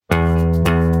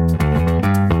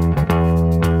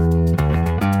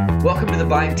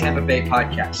Buying Tampa Bay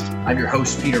podcast. I'm your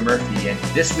host, Peter Murphy, and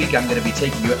this week I'm going to be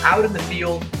taking you out in the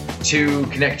field to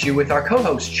connect you with our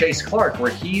co-host, Chase Clark,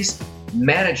 where he's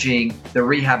managing the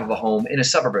rehab of a home in a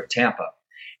suburb of Tampa.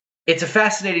 It's a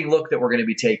fascinating look that we're going to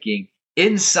be taking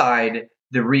inside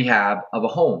the rehab of a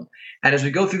home. And as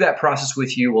we go through that process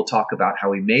with you, we'll talk about how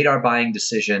we made our buying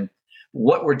decision,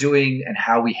 what we're doing, and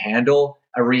how we handle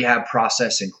a rehab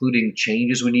process, including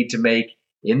changes we need to make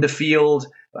in the field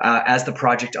as the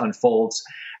project unfolds.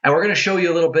 And we're going to show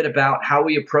you a little bit about how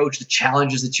we approach the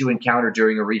challenges that you encounter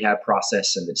during a rehab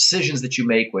process and the decisions that you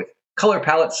make with color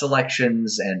palette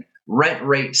selections and rent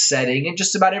rate setting and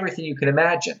just about everything you can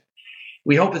imagine.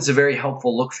 We hope it's a very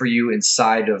helpful look for you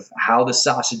inside of how the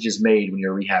sausage is made when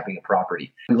you're rehabbing a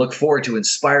property. We look forward to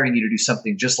inspiring you to do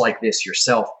something just like this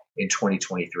yourself in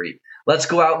 2023. Let's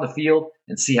go out in the field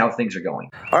and see how things are going.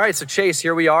 All right, so Chase,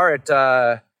 here we are at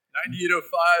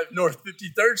 9805 North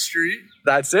 53rd Street.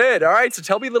 That's it. All right, so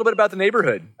tell me a little bit about the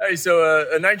neighborhood. Hey, so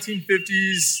a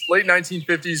 1950s, late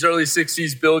 1950s, early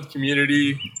 60s build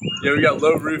community. We got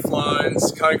low roof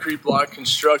lines, concrete block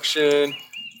construction,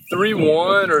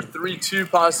 3-1 or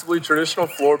 3-2 possibly traditional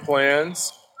floor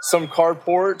plans, some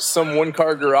carports, some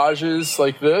one-car garages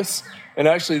like this. And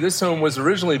actually, this home was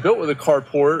originally built with a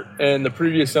carport, and the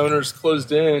previous owners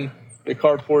closed in the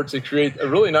carport to create a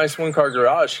really nice one-car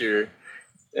garage here.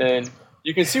 And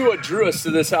you can see what drew us to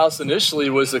this house initially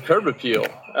was the curb appeal.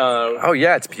 Oh,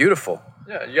 yeah, it's beautiful.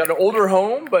 Yeah, you got an older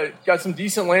home, but got some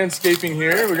decent landscaping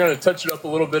here. We're going to touch it up a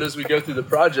little bit as we go through the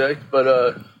project,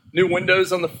 but new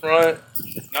windows on the front,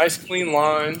 nice clean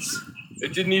lines.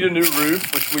 It did need a new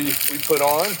roof, which we put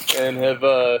on, and have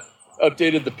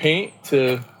updated the paint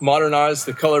to modernize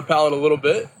the color palette a little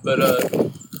bit. But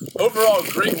overall,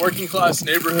 great working class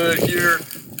neighborhood here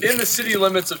in the city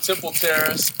limits of Temple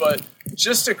Terrace, but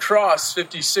just across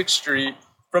 56th Street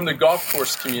from the golf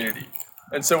course community.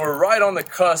 And so we're right on the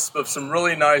cusp of some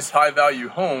really nice high-value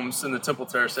homes in the Temple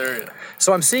Terrace area.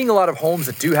 So I'm seeing a lot of homes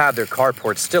that do have their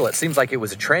carports still. It seems like it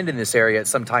was a trend in this area at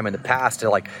some time in the past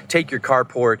to take your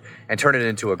carport and turn it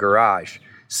into a garage.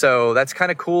 So that's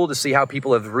kind of cool to see how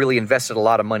people have really invested a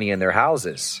lot of money in their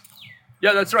houses.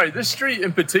 Yeah, that's right. This street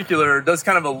in particular does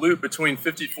kind of a loop between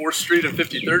 54th Street and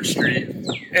 53rd Street.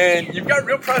 And you've got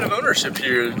real pride of ownership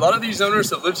here. A lot of these owners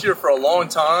have lived here for a long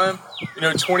time,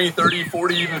 20, 30,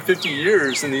 40, even 50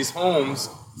 years in these homes.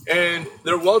 And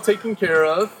they're well taken care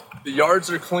of. The yards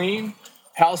are clean.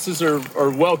 Houses are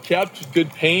well kept,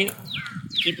 good paint.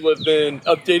 People have been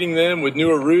updating them with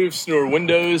newer roofs, newer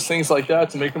windows, things like that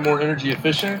to make them more energy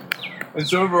efficient. And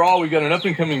so overall, we've got an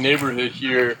up-and-coming neighborhood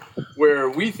here where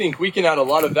we think we can add a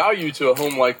lot of value to a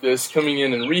home like this, coming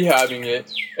in and rehabbing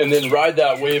it, and then ride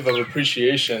that wave of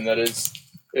appreciation that is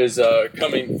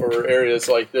coming for areas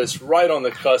like this, right on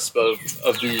the cusp of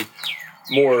the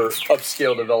more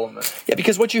upscale development. Yeah,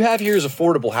 because what you have here is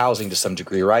affordable housing to some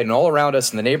degree, right? And all around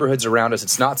us, in the neighborhoods around us,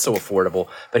 it's not so affordable.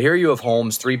 But here you have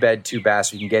homes, 3-bed,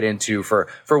 2-bath, you can get into for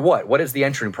what? What is the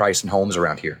entering price in homes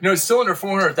around here? It's still under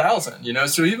 $400,000,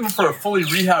 so even for a fully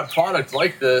rehabbed product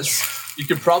like this, you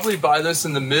could probably buy this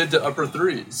in the mid to upper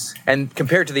threes. And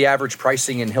compared to the average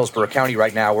pricing in Hillsborough County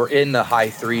right now, we're in the high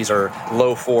threes or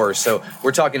low fours. So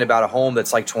we're talking about a home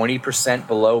that's like 20%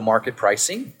 below market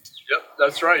pricing. Yep,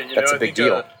 that's right. That's a big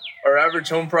deal. Our average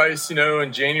home price,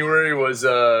 in January was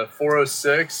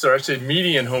 $406, or actually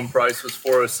median home price was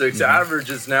 $406. Mm-hmm. Average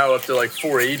is now up to like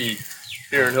 $480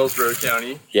 here in Hillsborough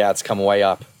County. Yeah, it's come way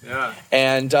up. Yeah.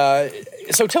 And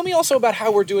so tell me also about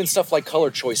how we're doing stuff like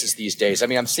color choices these days. I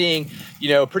mean, I'm seeing,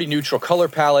 a pretty neutral color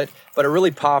palette, but it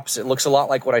really pops. It looks a lot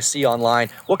like what I see online.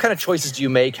 What kind of choices do you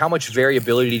make? How much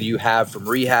variability do you have from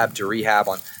rehab to rehab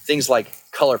on things like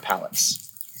color palettes?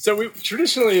 So we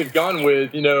traditionally have gone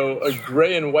with, a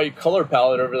gray and white color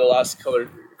palette over the last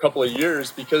couple of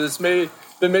years because it's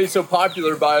been made so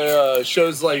popular by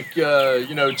shows like,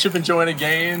 Chip and Joanna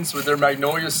Gaines with their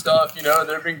Magnolia stuff. There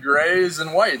have been grays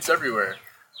and whites everywhere.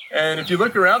 And if you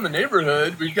look around the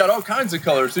neighborhood, we've got all kinds of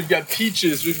colors. We've got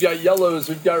peaches, we've got yellows,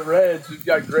 we've got reds, we've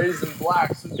got grays and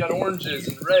blacks, we've got oranges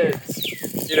and reds,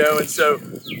 and so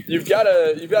you've got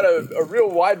a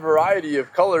real wide variety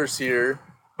of colors here.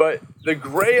 But the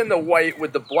gray and the white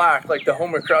with the black, like the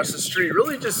home across the street,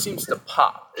 really just seems to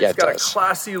pop. It's got a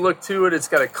classy look to it. It's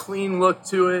got a clean look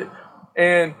to it.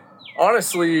 And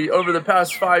honestly, over the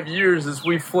past 5 years, as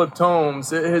we flipped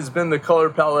homes, it has been the color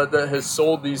palette that has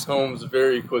sold these homes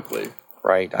very quickly.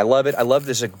 Right. I love it. I love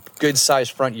there's a good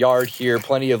sized front yard here,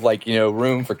 plenty of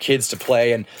room for kids to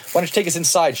play. And why don't you take us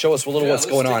inside, show us a little what's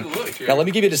going on. Now, let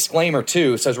me give you a disclaimer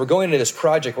too. So as we're going into this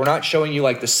project, we're not showing you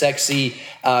like the sexy,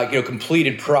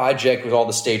 completed project with all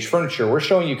the staged furniture. We're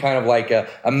showing you kind of like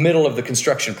a middle of the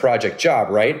construction project job,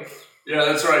 right? Yeah,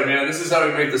 that's right, man. This is how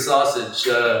we make the sausage.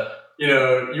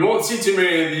 You won't see too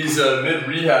many of these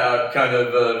mid-rehab kind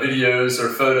of videos or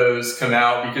photos come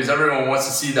out because everyone wants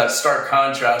to see that stark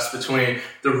contrast between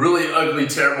the really ugly,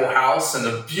 terrible house and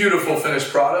the beautiful finished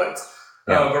product.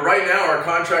 Yeah. But right now, our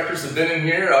contractors have been in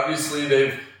here. Obviously,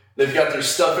 they've got their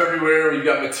stuff everywhere. We've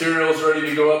got materials ready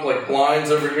to go up, like blinds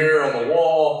over here on the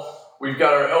wall. We've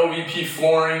got our LVP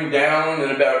flooring down in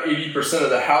about 80%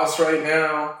 of the house right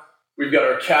now. We've got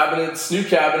our cabinets, new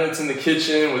cabinets in the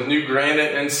kitchen with new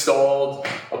granite installed.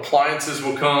 Appliances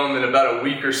will come in about a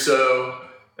week or so.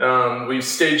 We've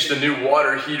staged a new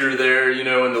water heater there,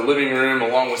 in the living room,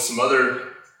 along with some other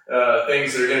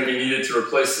things that are going to be needed to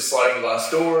replace the sliding glass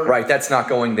door. Right, that's not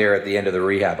going there at the end of the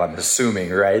rehab, I'm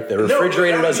assuming, right? The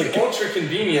refrigerator doesn't. Ultra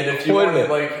convenient if you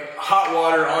wanted hot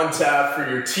water on tap for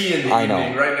your tea in the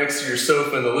evening, right next to your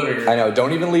sofa in the living room. I know.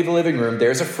 Don't even leave the living room.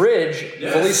 There's a fridge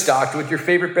fully stocked with your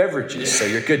favorite beverages, so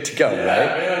you're good to go, right?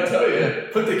 Yeah, man, I tell you,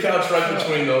 put the couch right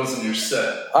between those and you're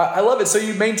set. I love it. So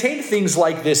you maintain things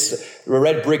like this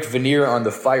red brick veneer on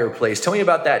the fireplace. Tell me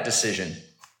about that decision.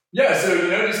 Yeah, so,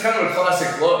 just kind of a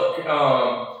classic look.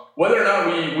 Whether or not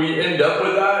we end up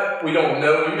with that, we don't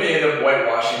know. We may end up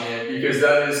whitewashing it because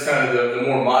that is kind of the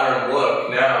more modern look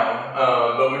now.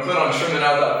 But we plan on trimming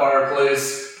out that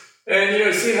fireplace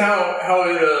and, seeing how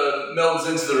it melds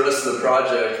into the rest of the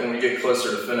project when we get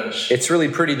closer to finish. It's really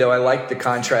pretty, though. I like the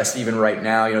contrast even right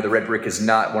now. The red brick is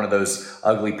not one of those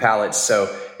ugly palettes,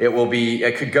 so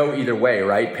it could go either way,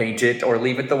 right? Paint it or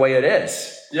leave it the way it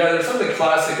is. Yeah, there's something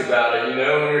classic about it, when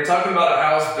you're talking about a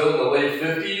house built in the late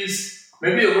 50s,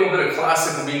 maybe a little bit of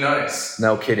classic would be nice.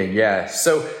 No kidding, yeah.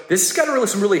 So this has got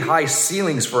some really high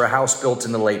ceilings for a house built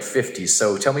in the late 50s.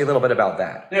 So tell me a little bit about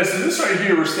that. Yeah, so this right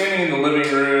here, we're standing in the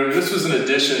living room. This was an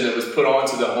addition that was put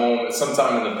onto the home at some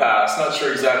time in the past. Not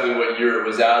sure exactly what year it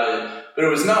was added, but it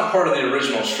was not part of the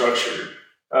original structure.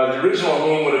 The original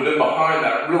home would have been behind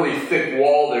that really thick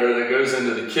wall there that goes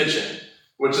into the kitchen,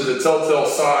 which is a telltale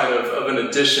sign of an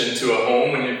addition to a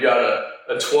home when you've got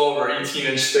a 12 or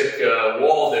 18-inch thick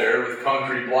wall there with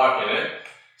concrete block in it.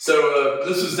 So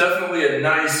this was definitely a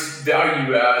nice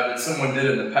value add that someone did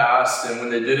in the past, and when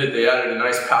they did it, they added a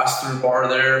nice pass-through bar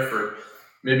there for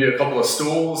maybe a couple of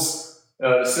stools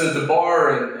to sit at the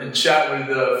bar and chat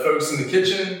with folks in the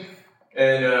kitchen,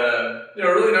 and a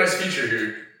really nice feature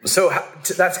here. So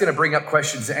that's going to bring up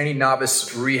questions in any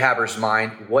novice rehabber's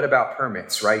mind. What about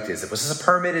permits, right? Was this a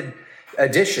permitted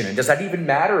addition? And does that even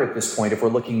matter at this point if we're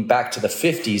looking back to the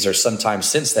 50s or sometime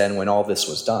since then when all this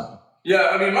was done?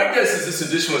 Yeah, my guess is this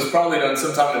addition was probably done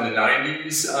sometime in the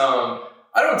 90s.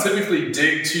 I don't typically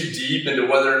dig too deep into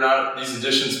whether or not these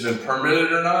additions have been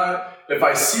permitted or not. If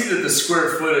I see that the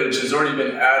square footage has already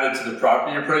been added to the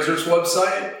property appraiser's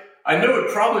website, I know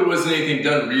it probably wasn't anything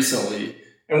done recently.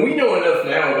 And we know enough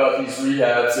now about these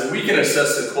rehabs that we can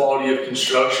assess the quality of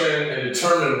construction and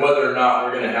determine whether or not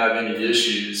we're going to have any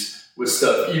issues with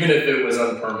stuff, even if it was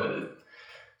unpermitted.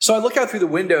 So I look out through the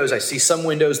windows. I see some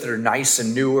windows that are nice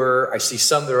and newer. I see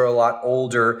some that are a lot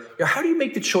older. How do you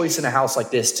make the choice in a house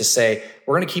like this to say,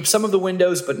 we're going to keep some of the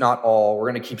windows, but not all. We're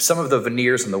going to keep some of the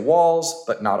veneers in the walls,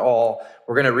 but not all.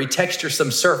 We're going to retexture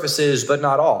some surfaces, but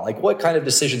not all. What kind of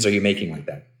decisions are you making like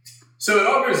that? So it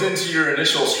all goes into your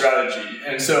initial strategy.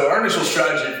 And so our initial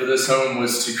strategy for this home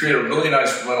was to create a really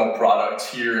nice rental product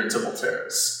here in Temple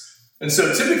Terrace. And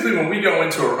so typically when we go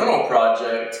into a rental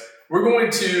project, we're going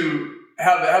to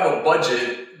have a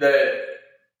budget that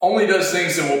only does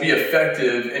things that will be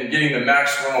effective in getting the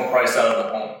max rental price out of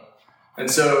the home. And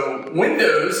so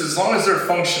windows, as long as they're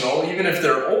functional, even if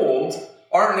they're old,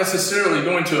 aren't necessarily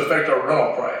going to affect our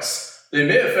rental price. They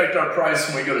may affect our price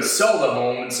when we go to sell the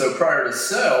home. And so prior to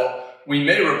sale, we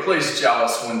may replace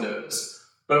Jalis windows.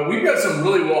 But we've got some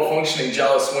really well-functioning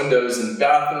Jalis windows in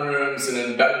bathrooms and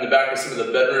in the back of some of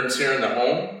the bedrooms here in the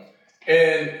home.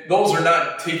 And those are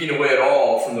not taking away at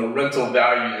all from the rental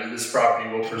value that this property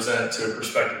will present to a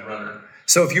prospective renter.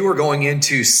 So if you were going in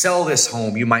to sell this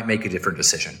home, you might make a different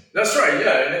decision. That's right,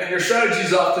 yeah. And your strategy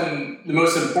is often the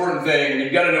most important thing.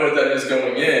 You've got to know what that is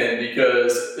going in,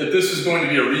 because if this was going to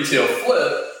be a retail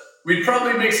flip, we'd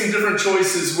probably make some different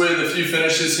choices with a few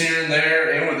finishes here and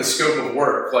there and with the scope of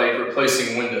work, like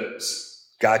replacing windows.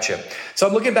 Gotcha. So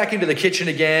I'm looking back into the kitchen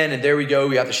again, and there we go.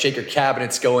 We got the shaker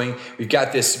cabinets going. We've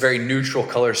got this very neutral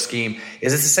color scheme.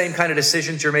 Is this the same kind of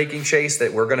decisions you're making, Chase,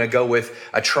 that we're going to go with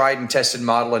a tried and tested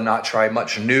model and not try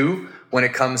much new when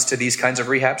it comes to these kinds of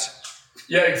rehabs?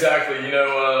 Yeah, exactly.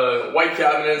 White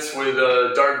cabinets with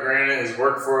dark granite has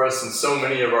worked for us in so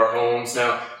many of our homes.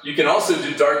 Now, you can also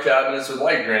do dark cabinets with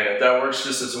light granite. That works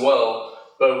just as well.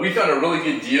 But we found a really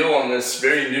good deal on this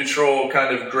very neutral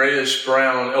kind of grayish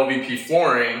brown LVP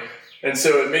flooring. And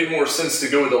so it made more sense to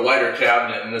go with a lighter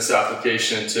cabinet in this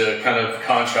application to kind of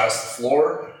contrast the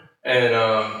floor. And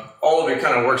all of it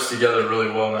kind of works together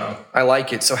really well now. I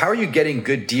like it. So how are you getting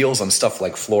good deals on stuff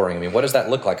like flooring? I mean, what does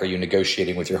that look like? Are you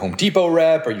negotiating with your Home Depot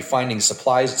rep? Are you finding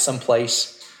supplies at some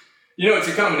place? It's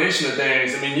a combination of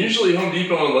things. I mean, usually Home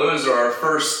Depot and Lowe's are our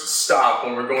first stop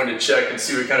when we're going to check and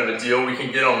see what kind of a deal we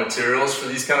can get on materials for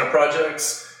these kind of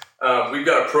projects. We've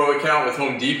got a pro account with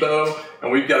Home Depot,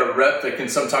 and we've got a rep that can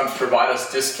sometimes provide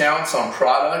us discounts on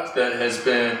product that has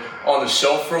been on the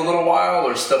shelf for a little while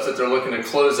or stuff that they're looking to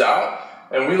close out.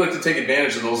 And we look to take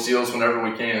advantage of those deals whenever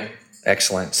we can.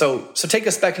 Excellent. So take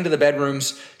us back into the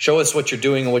bedrooms. Show us what you're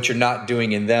doing and what you're not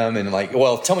doing in them. And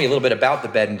tell me a little bit about the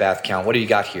bed and bath count. What do you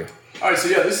got here? All right, so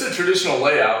this is a traditional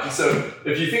layout. And so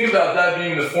if you think about that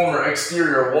being the former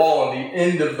exterior wall on the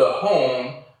end of the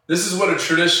home, this is what a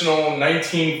traditional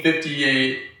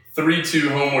 1958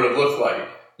 3-2 home would have looked like.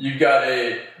 You've got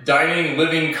a dining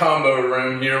living combo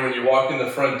room here when you walk in the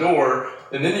front door,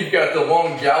 and then you've got the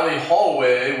long galley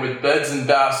hallway with beds and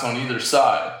baths on either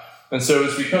side. And so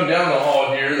as we come down the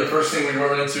hall here, the first thing we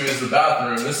run into is the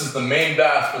bathroom. This is the main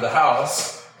bath for the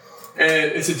house.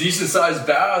 And it's a decent-sized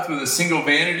bath with a single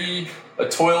vanity, a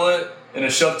toilet, and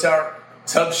a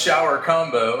tub shower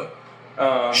combo.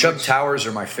 Shub towers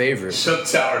are my favorite. Shub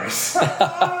towers.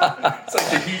 It's like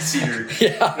the heat seater.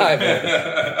 Yeah, I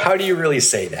mean, how do you really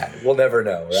say that? We'll never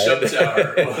know, right? Shub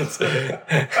tower.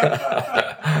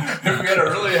 If we had a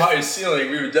really high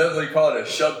ceiling, we would definitely call it a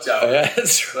shub tower.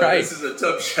 That's right. This is a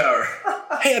tub shower.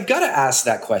 Hey, I've got to ask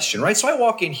that question, right? So I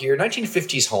walk in here,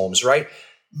 1950s homes, right?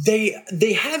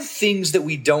 They have things that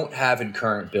we don't have in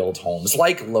current build homes,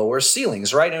 like lower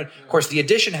ceilings, right? And of course, the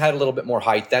addition had a little bit more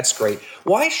height. That's great.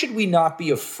 Why should we not be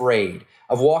afraid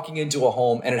of walking into a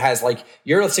home and it has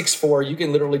you're a 6'4", you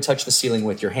can literally touch the ceiling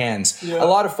with your hands. Yeah, a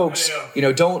lot of folks,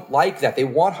 don't like that. They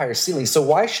want higher ceilings. So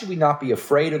why should we not be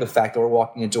afraid of the fact that we're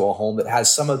walking into a home that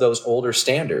has some of those older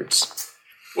standards?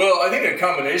 Well, I think a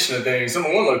combination of things.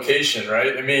 Number one, location,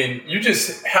 right? I mean, you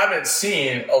just haven't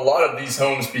seen a lot of these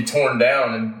homes be torn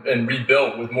down and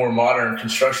rebuilt with more modern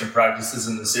construction practices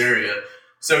in this area.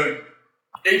 So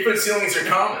 8-foot ceilings are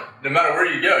common. No matter where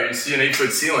you go, you see an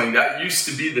 8-foot ceiling. That used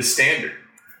to be the standard.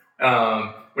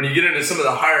 When you get into some of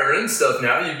the higher end stuff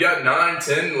now, you've got 9,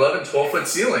 10, 11, 12-foot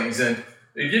ceilings. And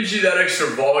it gives you that extra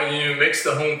volume, makes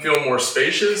the home feel more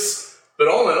spacious. But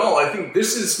all in all, I think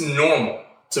this is normal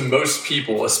to most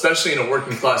people, especially in a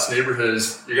working class neighborhood.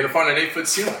 You're going to find an 8-foot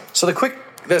ceiling. So the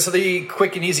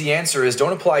quick and easy answer is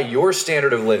don't apply your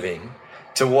standard of living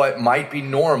to what might be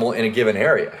normal in a given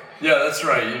area. Yeah, that's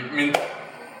right. I mean,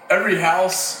 every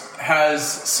house has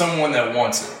someone that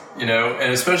wants it,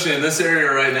 and especially in this area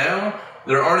right now,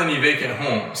 there aren't any vacant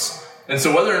homes. And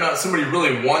so whether or not somebody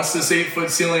really wants this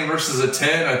 8-foot ceiling versus a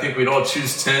 10, I think we'd all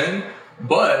choose 10,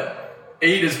 but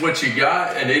 8 is what you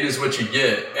got, and 8 is what you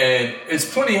get. And it's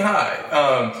plenty high.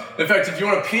 In fact, if you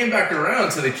want to pan back around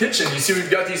to the kitchen, you see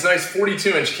we've got these nice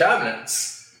 42-inch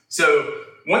cabinets. So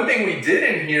one thing we did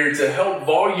in here to help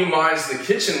volumize the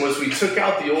kitchen was we took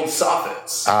out the old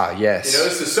soffits. Ah, yes.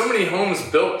 So many homes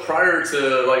built prior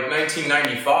to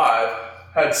 1995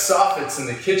 had soffits in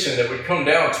the kitchen that would come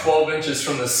down 12 inches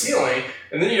from the ceiling,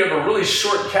 and then you have a really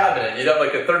short cabinet. You'd have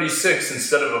a 36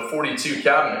 instead of a 42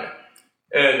 cabinet.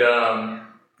 And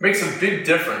makes a big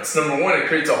difference. Number one, it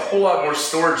creates a whole lot more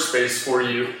storage space for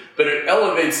you, but it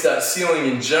elevates that ceiling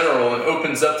in general and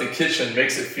opens up the kitchen,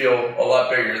 makes it feel a lot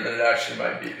bigger than it actually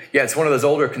might be. Yeah, it's one of those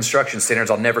older construction standards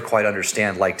I'll never quite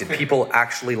understand. Did people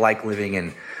actually like living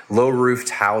in low-roofed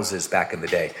houses back in the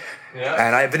day? Yeah.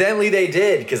 And evidently they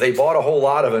did, because they bought a whole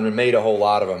lot of them and made a whole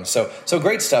lot of them. So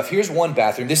great stuff. Here's one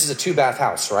bathroom. This is a 2-bath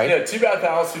house, right? Yeah, 2-bath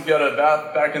house. We've got a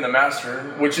bath back in the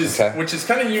master, which is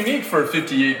kind of unique for a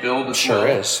 58 build as well. Sure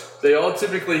is. They all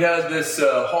typically had this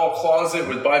hall closet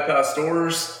with bypass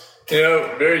doors.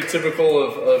 Very typical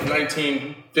of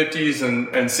 1950s and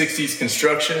 60s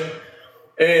construction.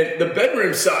 And the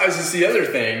bedroom size is the other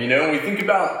thing. When we think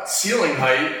about ceiling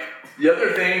height, the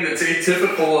other thing that's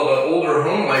atypical of an older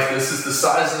home like this is the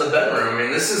size of the bedroom. I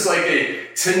mean, this is like a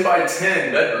 10 by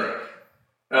 10 bedroom.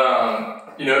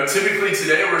 typically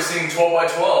today we're seeing 12 by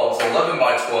 12s, 11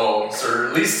 by 12s, or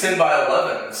at least 10 by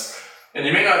 11s. And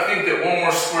you may not think that one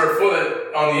more square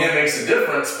foot on the end makes a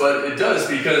difference, but it does,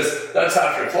 because that's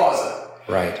half your closet.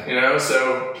 Right.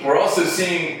 So we're also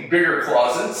seeing bigger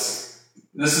closets.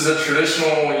 This is a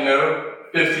traditional,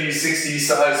 50, 60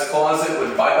 size closet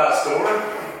with bypass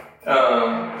door.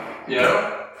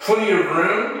 Plenty of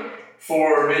room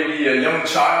for maybe a young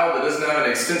child that doesn't have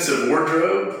an extensive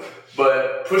wardrobe,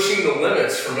 but pushing the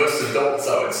limits for most adults,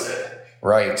 I would say.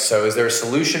 Right. So is there a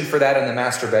solution for that in the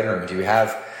master bedroom? Do you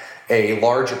have a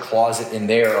larger closet in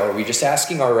there, or are we just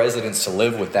asking our residents to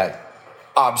live with that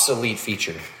obsolete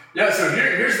feature? Yeah, so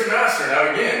here's the master.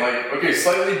 Now again,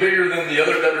 slightly bigger than the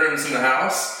other bedrooms in the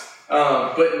house,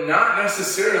 but not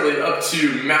necessarily up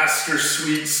to master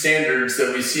suite standards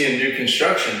that we see in new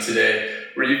construction today,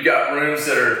 where you've got rooms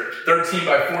that are 13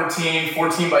 by 14,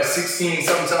 14 by 16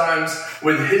 sometimes,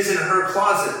 with his and her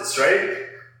closets, right?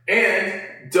 And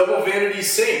double vanity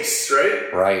sinks,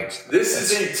 right? Right. This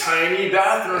is a tiny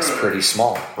bathroom. It's pretty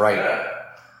small, right? Yeah.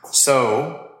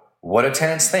 So what do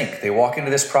tenants think? They walk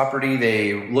into this property,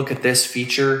 they look at this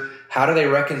feature. How do they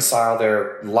reconcile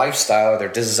their lifestyle, their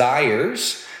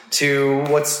desires, to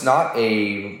what's not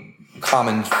a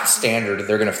common standard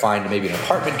they're going to find in maybe an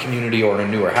apartment community or in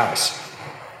a newer house?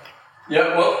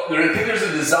 Yeah, well, I think there's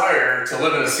a desire to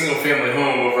live in a single-family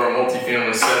home over a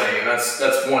multifamily setting, and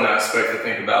that's one aspect to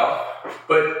think about.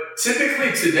 But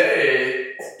typically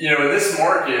today, in this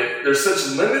market, there's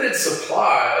such limited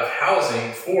supply of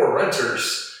housing for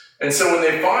renters. And so when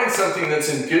they find something that's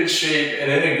in good shape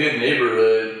and in a good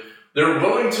neighborhood, they're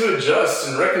willing to adjust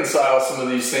and reconcile some of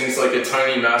these things, like a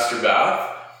tiny master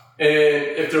bath. And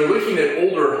if they're looking at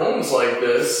older homes like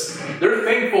this, they're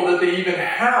thankful that they even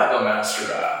have a master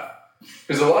bath.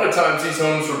 Because a lot of times these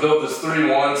homes were built as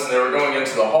 3-1s and they were going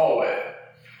into the hallway.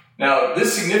 Now,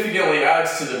 this significantly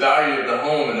adds to the value of the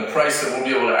home and the price that we'll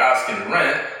be able to ask in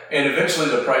rent, and eventually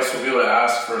the price we'll be able to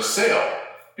ask for a sale.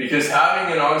 Because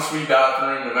having an ensuite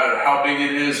bathroom, no matter how big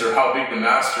it is or how big the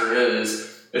master is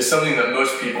something that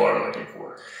most people are looking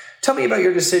for. Tell me about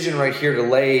your decision right here to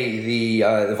lay the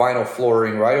vinyl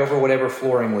flooring right over whatever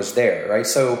flooring was there, right?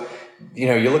 So,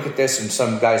 you look at this and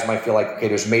some guys might feel like, okay,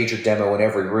 there's major demo in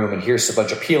every room and here's a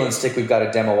bunch of peel and stick we've got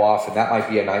to demo off, and that might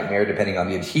be a nightmare depending on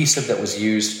the adhesive that was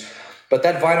used. But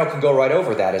that vinyl can go right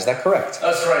over that. Is that correct?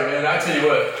 That's right, man. I tell you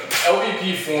what,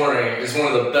 LVP flooring is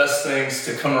one of the best things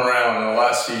to come around in the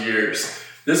last few years.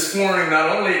 This flooring, not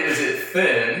only is it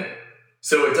thin,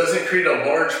 so it doesn't create a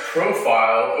large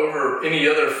profile over any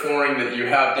other flooring that you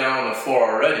have down on the floor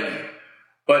already,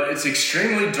 but it's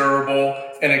extremely durable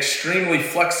and extremely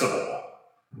flexible.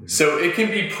 So it can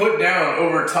be put down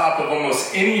over top of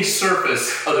almost any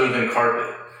surface other than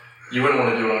carpet. You wouldn't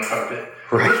want to do it on carpet.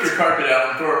 Right. Rip your carpet out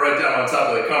and throw it right down on top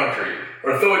of the concrete.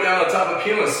 Or throw it down on top of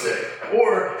peel and stick.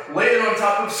 Or lay it on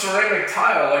top of ceramic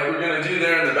tile like we're going to do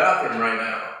there in the bathroom right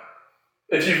now.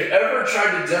 If you've ever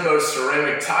tried to demo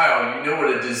ceramic tile, you know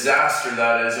what a disaster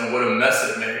that is and what a mess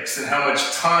it makes and how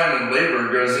much time and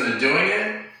labor goes into doing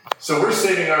it. So we're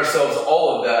saving ourselves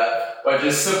all of that by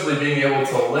just simply being able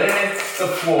to lay the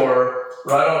floor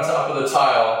right on top of the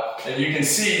tile, and you can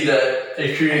see that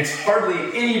it creates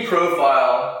hardly any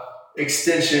profile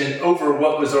extension over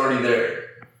what was already there.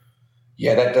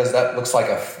 Yeah, that looks like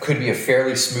could be a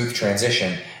fairly smooth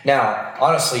transition. Now,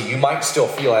 honestly, you might still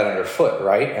feel that underfoot,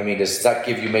 right? I mean, does that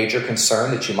give you major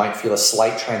concern that you might feel a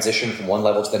slight transition from one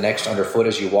level to the next underfoot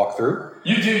as you walk through?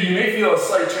 You do. You may feel a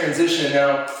slight transition.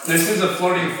 Now, this is a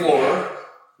floating floor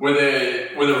with a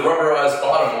rubberized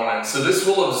bottom on it. So this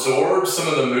will absorb some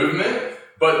of the movement,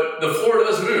 but the floor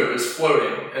does move. It's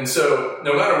floating. And so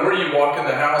no matter where you walk in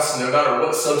the house, and no matter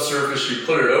what subsurface you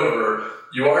put it over,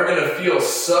 you are going to feel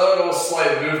subtle,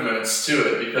 slight movements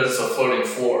to it because it's a floating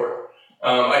floor.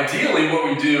 Ideally, what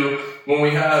we do when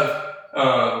we have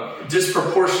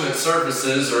disproportionate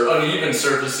surfaces or uneven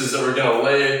surfaces that we're going to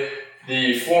lay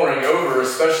the flooring over,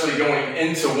 especially going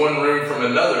into one room from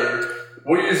another,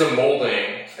 we'll use a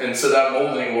molding. And so that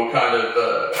molding will kind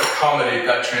of accommodate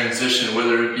that transition,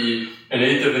 whether it be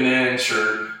 1/8 of an inch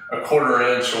or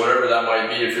 1/4 inch or whatever that might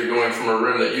be if you're going from a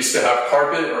room that used to have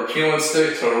carpet or peel and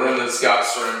stick to a room that's got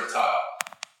ceramic tile.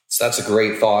 So that's a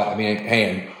great thought. I mean, hey,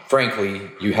 and frankly,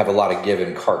 you have a lot of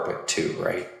given carpet too,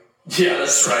 right? Yeah,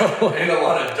 that's right. And a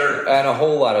lot of dirt. And a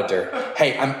whole lot of dirt.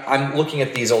 Hey, I'm looking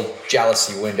at these old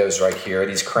jealousy windows right here,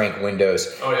 these crank windows.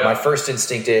 Oh, yeah. My first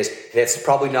instinct is that's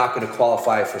probably not going to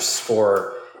qualify for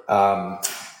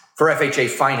for FHA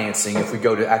financing if we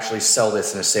go to actually sell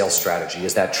this in a sales strategy.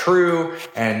 Is that true?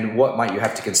 And what might you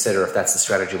have to consider if that's the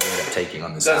strategy we end up taking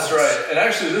on this That's house? right. And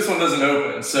actually, this one doesn't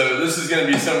open, so this is going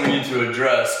to be something we need to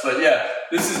address. But yeah,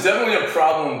 this is definitely a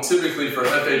problem typically for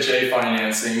FHA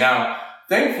financing. Now,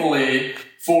 thankfully,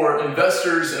 for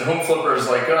investors and home flippers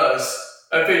like us,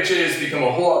 FHA has become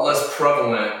a whole lot less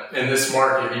prevalent in this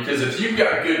market because if you've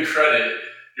got good credit,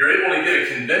 you're able to get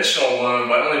a conventional loan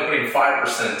by only putting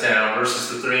 5% down versus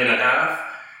the 3.5%.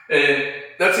 And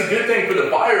that's a good thing for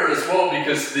the buyer as well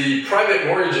because the private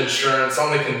mortgage insurance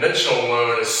on the conventional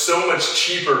loan is so much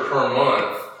cheaper per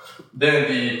month than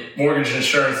the mortgage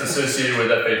insurance associated with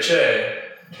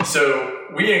FHA. So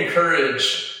we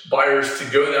encourage buyers to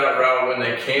go that route when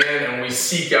they can, and we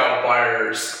seek out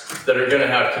buyers that are going to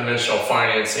have conventional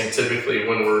financing typically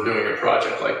when we're doing a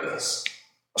project like this.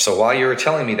 So while you were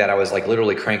telling me that, I was like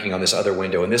literally cranking on this other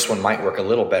window, and this one might work a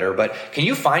little better, but can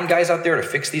you find guys out there to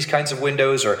fix these kinds of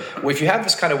windows? Or if you have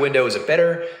this kind of window, is it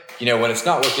better, when it's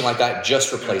not working like that,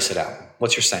 just replace it out?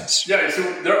 What's your sense? Yeah, so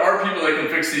there are people that can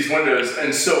fix these windows,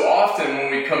 and so often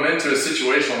when we come into a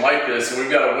situation like this, and we've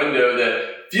got a window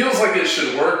that feels like it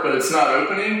should work, but it's not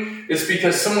opening, it's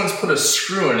because someone's put a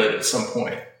screw in it at some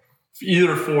point.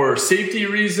 Either for safety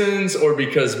reasons or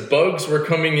because bugs were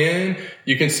coming in.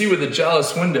 You can see with the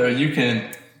Jalis window, you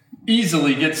can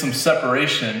easily get some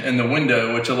separation in the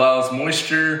window, which allows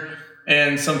moisture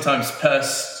and sometimes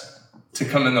pests to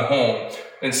come in the home.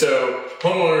 And so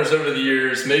homeowners over the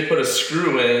years may put a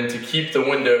screw in to keep the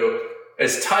window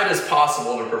as tight as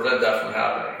possible to prevent that from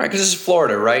happening. Right, because this is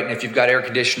Florida, right? And if you've got air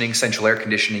conditioning, central air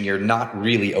conditioning, you're not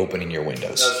really opening your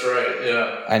windows. That's right,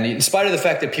 yeah. And in spite of the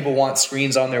fact that people want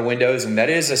screens on their windows, and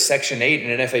that is a Section 8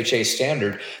 and an FHA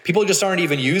standard, people just aren't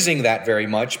even using that very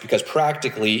much because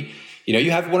practically,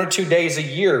 you have 1 or 2 days a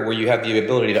year where you have the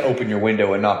ability to open your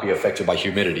window and not be affected by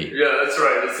humidity. Yeah, that's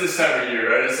right. It's this time of year,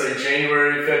 right? It's like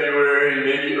January, February,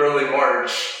 maybe early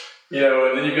March.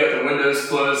 And then you've got the windows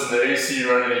closed and the AC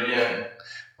running again.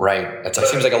 Right. That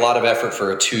seems like a lot of effort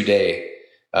for a 2-day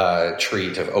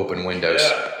treat of open windows.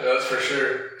 Yeah, that's for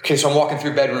sure. Okay, so I'm walking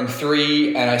through bedroom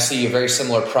 3, and I see a very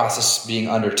similar process being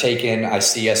undertaken. I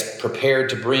see us prepared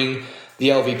to bring the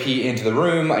LVP into the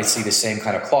room. I see the same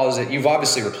kind of closet. You've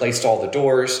obviously replaced all the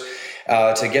doors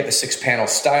to get the 6-panel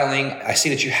styling. I see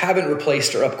that you haven't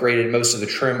replaced or upgraded most of the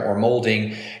trim or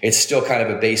molding. It's still kind of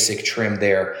a basic trim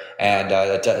there, and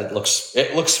it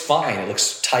looks fine. It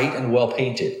looks tight and well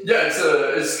painted. Yeah,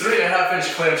 it's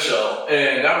 3.5-inch clamshell,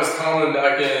 and that was common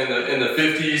back in the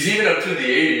 50s, even up through the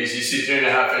 80s. You see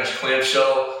 3.5-inch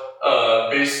clamshell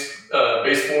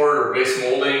baseboard or base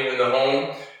molding in the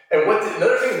home. And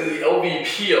another thing that the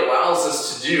LVP allows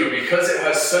us to do, because it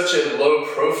has such a low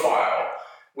profile,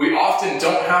 we often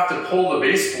don't have to pull the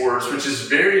baseboards, which is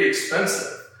very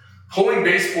expensive. Pulling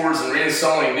baseboards and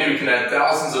reinstalling new can add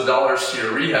thousands of dollars to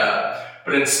your rehab,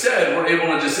 but instead we're able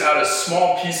to just add a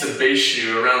small piece of base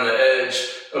shoe around the edge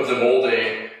of the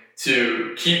molding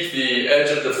to keep the edge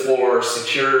of the floor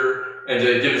secure and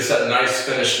to give us that nice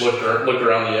finished look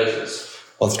around the edges.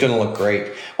 Well, it's going to look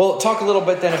great. Well, talk a little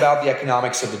bit then about the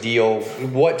economics of the deal.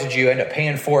 What did you end up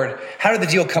paying for it? How did the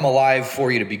deal come alive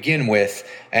for you to begin with?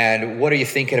 And what are you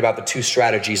thinking about the 2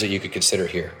 strategies that you could consider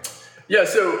here? Yeah,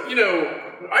 so,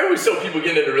 I always tell people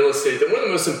getting into real estate that one of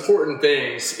the most important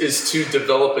things is to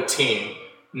develop a team.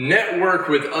 Network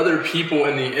with other people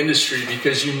in the industry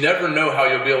because you never know how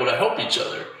you'll be able to help each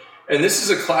other. And this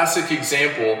is a classic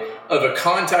example of a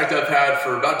contact I've had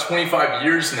for about 25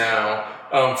 years now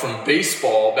from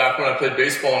baseball, back when I played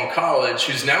baseball in college,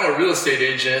 who's now a real estate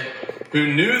agent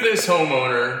who knew this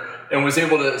homeowner and was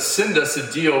able to send us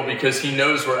a deal because he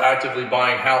knows we're actively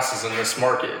buying houses in this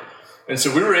market. And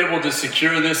so we were able to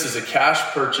secure this as a cash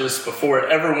purchase before it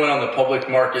ever went on the public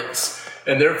markets,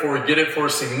 and therefore get it for a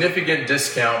significant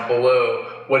discount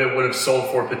below what it would have sold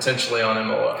for potentially on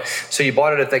MLS. So you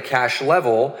bought it at the cash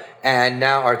level and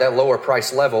now, or that lower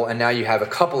price level, and now you have a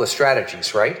couple of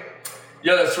strategies, right?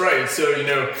 Yeah, that's right. So,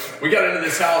 we got into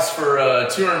this house for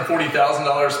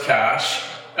 $240,000 cash.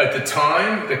 At the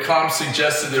time, the comp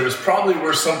suggested there was probably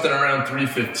worth something around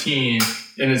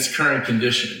 $315,000 in its current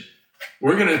condition.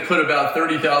 We're going to put about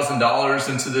 $30,000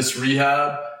 into this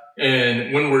rehab.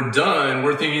 And when we're done,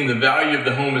 we're thinking the value of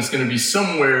the home is going to be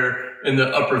somewhere in the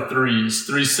upper threes,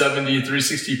 370,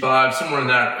 365, somewhere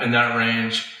in that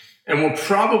range. And we'll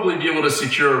probably be able to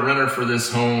secure a renter for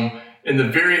this home in the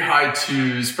very high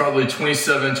 2s, probably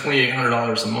 $2,700,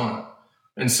 $2,800 a month.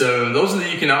 And so those are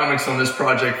the economics on this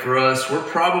project for us. We're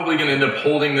probably going to end up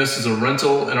holding this as a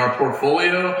rental in our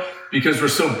portfolio because we're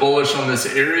so bullish on this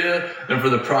area and for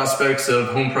the prospects of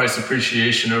home price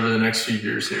appreciation over the next few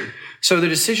years here. So the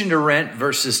decision to rent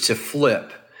versus to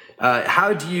flip,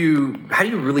 how do you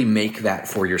really make that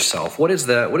for yourself? What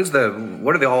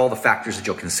are all the factors that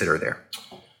you'll consider there?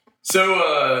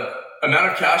 So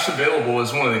amount of cash available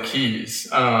is one of the keys.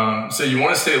 So you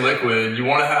want to stay liquid. You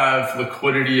want to have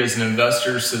liquidity as an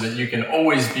investor so that you can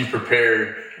always be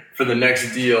prepared for the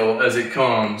next deal as it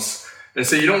comes. And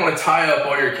so you don't want to tie up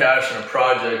all your cash in a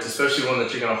project, especially one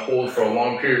that you're going to hold for a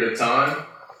long period of time.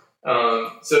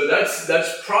 So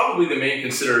that's probably the main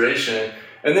consideration.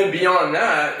 And then beyond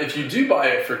that, if you do buy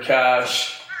it for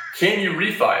cash, can you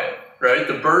refi it, right?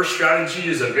 The BRRRR strategy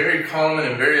is a very common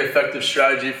and very effective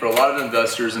strategy for a lot of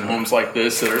investors in homes like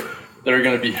this that are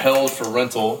going to be held for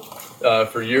rental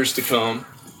for years to come.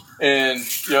 And,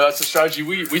 that's a strategy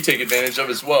we take advantage of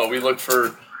as well. We look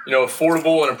for,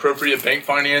 affordable and appropriate bank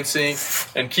financing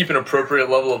and keep an appropriate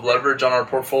level of leverage on our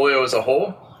portfolio as a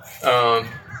whole.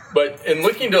 But in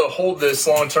looking to hold this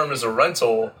long-term as a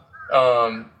rental,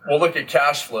 we'll look at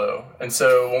cash flow. And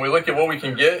so when we look at what we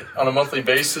can get on a monthly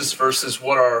basis versus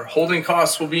what our holding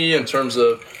costs will be in terms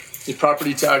of the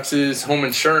property taxes, home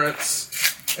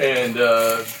insurance, and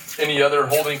any other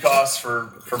holding costs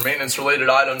for maintenance-related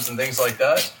items and things like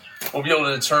that, we'll be able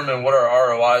to determine what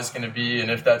our ROI is going to be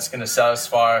and if that's going to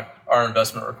satisfy our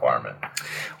investment requirement.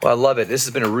 Well, I love it. This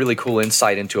has been a really cool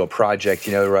insight into a project,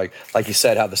 like you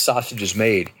said, how the sausage is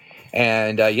made.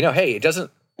 And, hey, it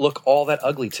doesn't look all that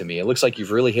ugly to me. It looks like you've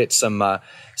really hit some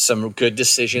good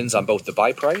decisions on both the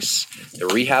buy price. The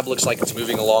rehab looks like it's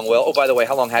moving along well. Oh, by the way,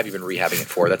 how long have you been rehabbing it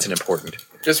for? That's an important.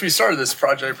 Just we started this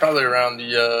project probably around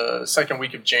the second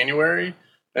week of January.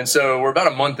 And so we're about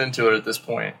a month into it at this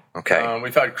point. Okay.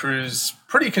 We've had crews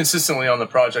pretty consistently on the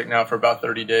project now for about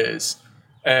 30 days.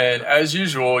 And as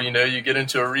usual, you get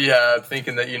into a rehab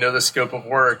thinking that you know the scope of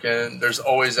work, and there's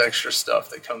always extra stuff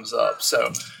that comes up.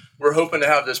 So we're hoping to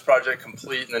have this project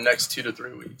complete in the next 2 to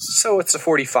 3 weeks. So it's a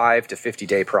 45 to 50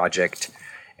 day project,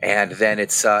 and then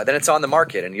it's on the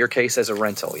market. In your case, as a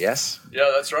rental, yes?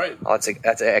 Yeah, that's right. Oh,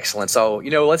 that's excellent. So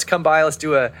let's come by. Let's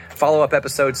do a follow-up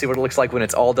episode, see what it looks like when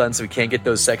it's all done, so we can't get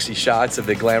those sexy shots of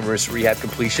the glamorous rehab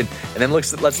completion. And then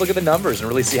let's look at the numbers and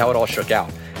really see how it all shook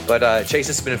out. But Chase,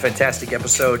 this has been a fantastic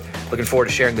episode. Looking forward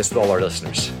to sharing this with all our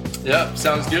listeners. Yeah,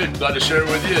 sounds good. Glad to share it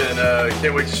with you, and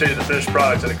can't wait to show you the finished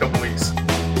product in a couple weeks.